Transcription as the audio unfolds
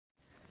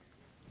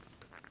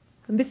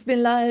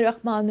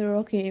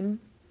Bismillahirrahmanirrahim.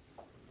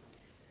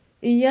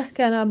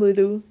 إياك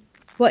نعبد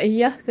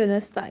وإياك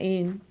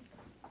نستعين.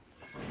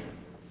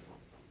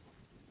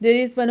 There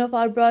is one of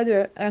our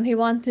brother and he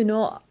want to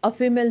know a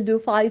female do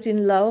fight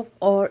in love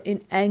or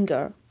in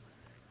anger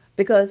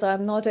because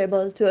I'm not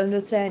able to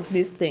understand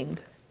this thing.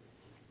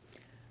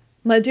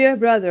 My dear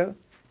brother,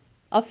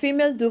 a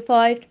female do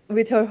fight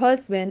with her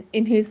husband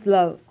in his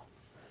love.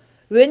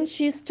 When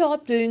she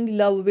stop doing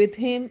love with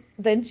him,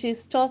 then she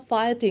stop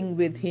fighting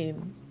with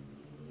him.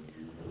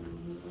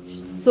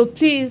 So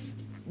please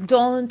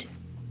don't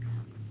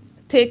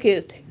take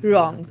it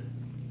wrong.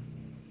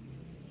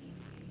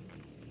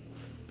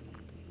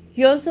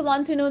 You also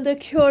want to know the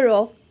cure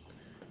of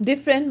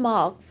different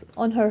marks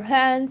on her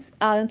hands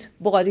and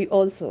body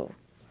also.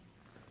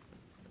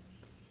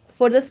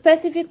 For the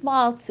specific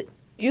marks,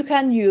 you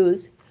can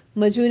use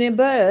Majune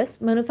Baras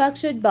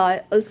manufactured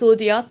by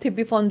Saudia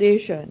Tibbi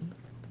Foundation.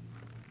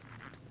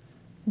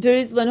 There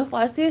is one of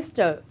our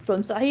sister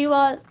from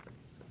Sahiwal,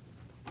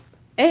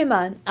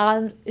 Ayman,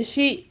 and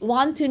she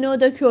want to know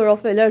the cure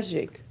of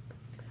allergic.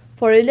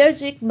 For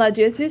allergic, my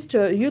dear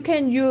sister, you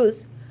can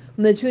use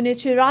Majune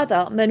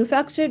Chirata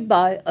manufactured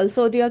by Al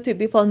Saudia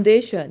Tibbi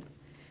Foundation.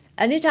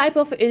 Any type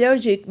of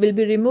allergic will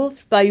be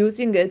removed by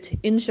using it,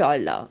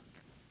 inshallah.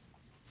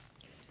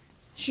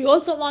 She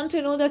also wants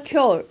to know the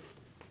cure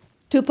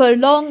to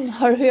prolong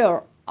her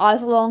hair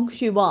as long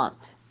she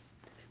wants.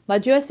 My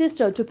dear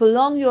sister, to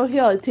prolong your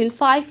hair till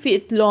 5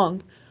 feet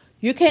long,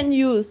 you can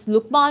use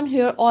Lukman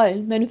hair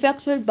oil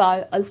manufactured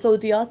by Al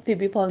Saudia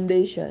Tibi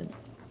Foundation.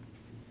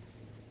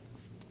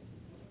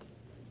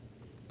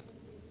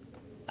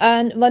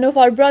 And one of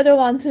our brother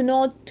want to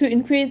know to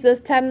increase the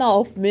stamina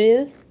of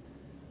males.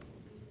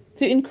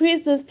 To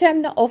increase the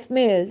stamina of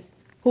males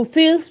who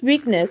feels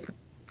weakness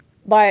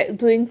by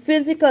doing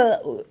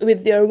physical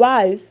with their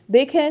wives,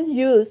 they can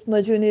use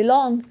Majuni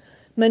Long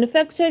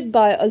manufactured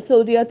by Al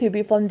Saudia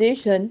Tibi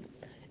Foundation.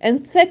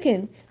 And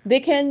second, they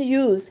can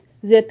use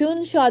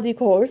Zaitun Shadi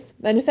course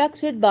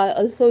manufactured by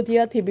Al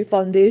Saudia Tibi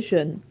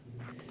Foundation.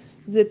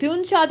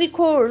 Zaitun Shadi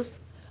course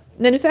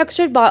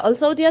manufactured by Al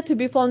Saudia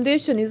Tibi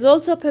Foundation is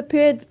also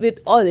prepared with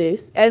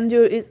olives, and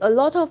there is a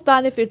lot of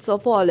benefits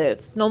of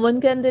olives. No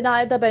one can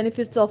deny the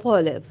benefits of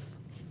olives.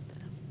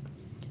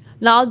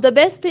 Now the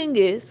best thing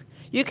is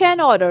you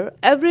can order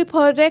every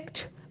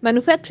product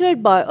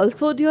manufactured by Al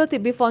Saudia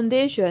Tibi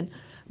Foundation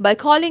by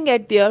calling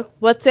at their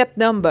WhatsApp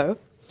number,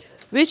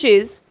 which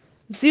is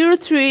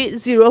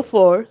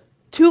 0304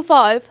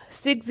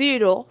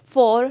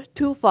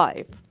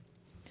 2560425.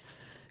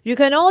 You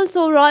can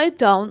also write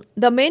down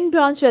the main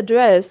branch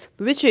address,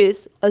 which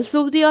is Al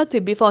Saudia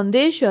Tibbi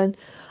Foundation,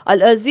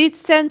 Al Aziz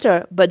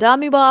Center,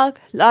 Badami Bagh,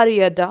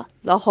 Lari, Adda,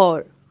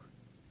 Lahore.